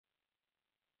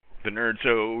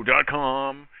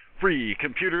TheNerdShow.com free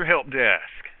computer help desk.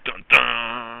 Dun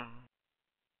dun.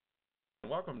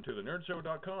 Welcome to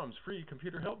TheNerdShow.com's free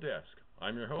computer help desk.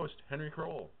 I'm your host, Henry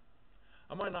Kroll.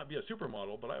 I might not be a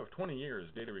supermodel, but I have 20 years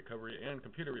data recovery and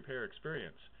computer repair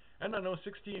experience, and I know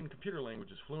 16 computer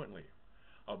languages fluently.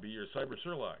 I'll be your cyber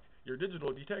Sherlock, your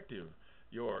digital detective,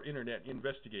 your internet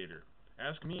investigator.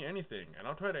 Ask me anything, and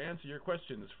I'll try to answer your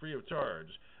questions free of charge,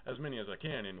 as many as I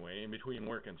can anyway, in between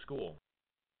work and school.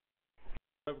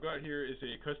 What I've got here is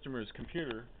a customer's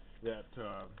computer that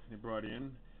they brought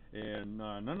in, and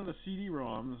none of the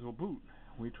CD-ROMs will boot.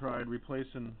 We tried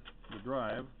replacing the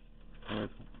drive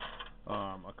with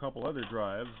a couple other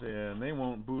drives, and they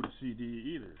won't boot a CD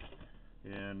either.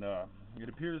 And it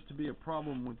appears to be a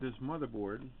problem with this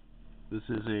motherboard. This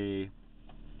is a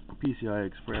PCI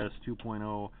Express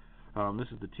 2.0. This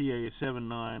is the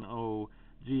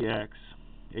TA790GX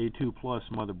A2 Plus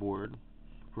motherboard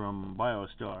from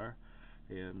BioStar.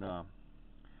 And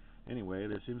anyway,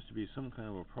 there seems to be some kind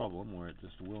of a problem where it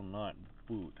just will not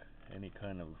boot any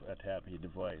kind of a TAPI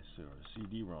device or a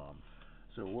CD-ROM.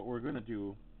 So what we're going to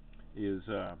do is,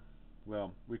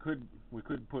 well, we could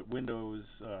put Windows,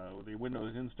 the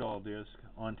Windows install disk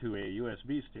onto a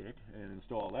USB stick and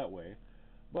install that way,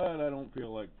 but I don't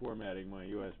feel like formatting my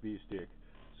USB stick.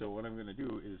 So what I'm going to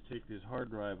do is take this hard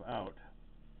drive out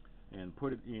and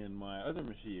put it in my other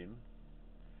machine,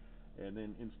 and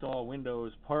then install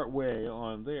Windows part way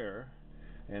on there,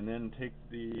 and then take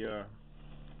the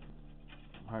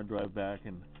hard drive back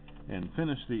and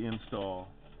finish the install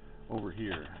over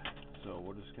here. So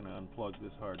we're just going to unplug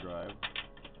this hard drive.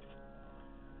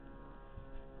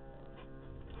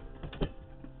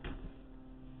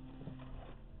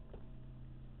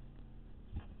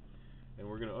 And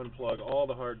we're going to unplug all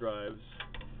the hard drives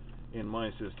in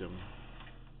my system.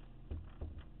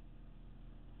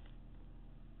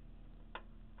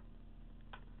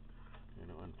 I'm going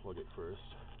to unplug it first.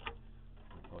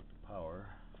 Unplug the power.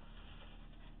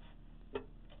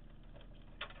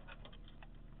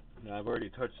 Now I've already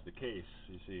touched the case,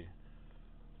 you see,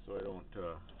 so I don't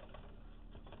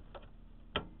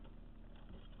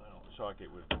shock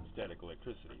it with static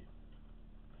electricity,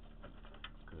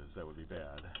 because that would be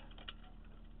bad.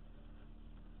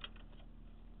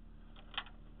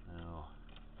 Now,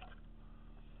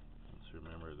 let's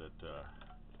remember that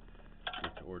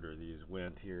which order these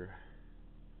went here.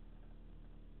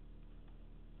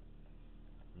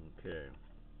 Okay,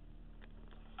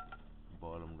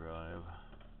 bottom drive.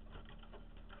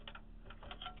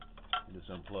 Just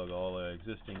unplug all the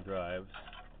existing drives,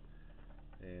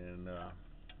 and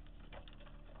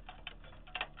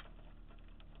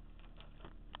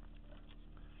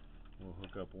we'll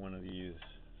hook up one of these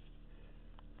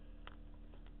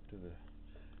to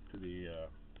the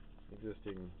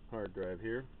existing hard drive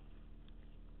here.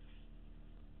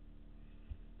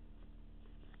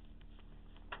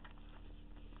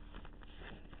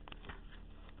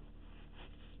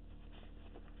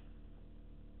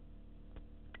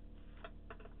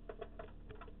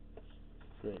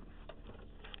 Great.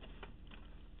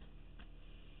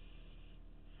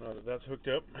 Now that that's hooked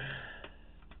up,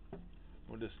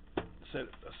 we'll just set it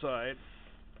aside,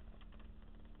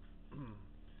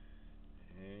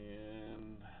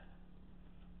 and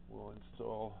we'll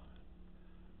install,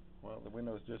 well, the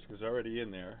Windows disk is already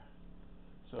in there,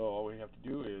 so all we have to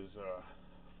do is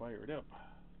fire it up.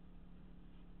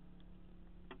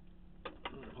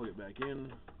 Plug it back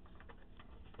in.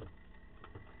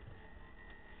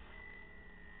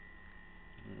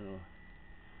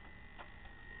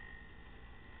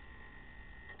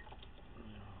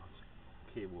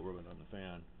 Cable rubbing on the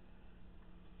fan.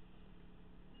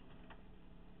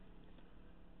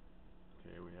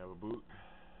 Okay, we have a boot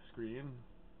screen.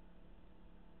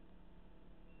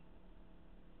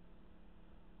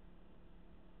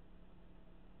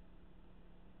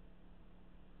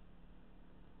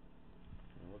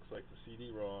 It looks like the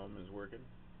CD-ROM is working.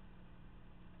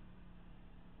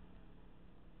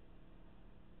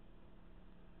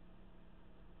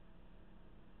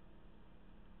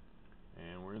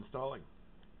 And we're installing.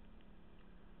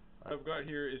 What I've got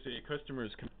here is a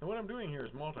customer's and what I'm doing here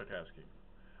is multitasking.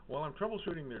 While I'm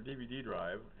troubleshooting their DVD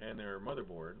drive and their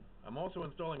motherboard, I'm also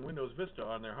installing Windows Vista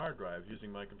on their hard drive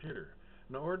using my computer.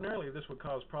 Now ordinarily this would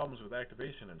cause problems with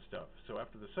activation and stuff, so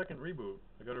after the second reboot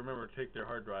I got to remember to take their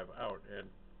hard drive out and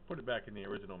put it back in the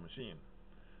original machine.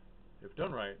 If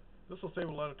done right, this will save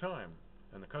a lot of time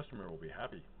and the customer will be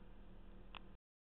happy.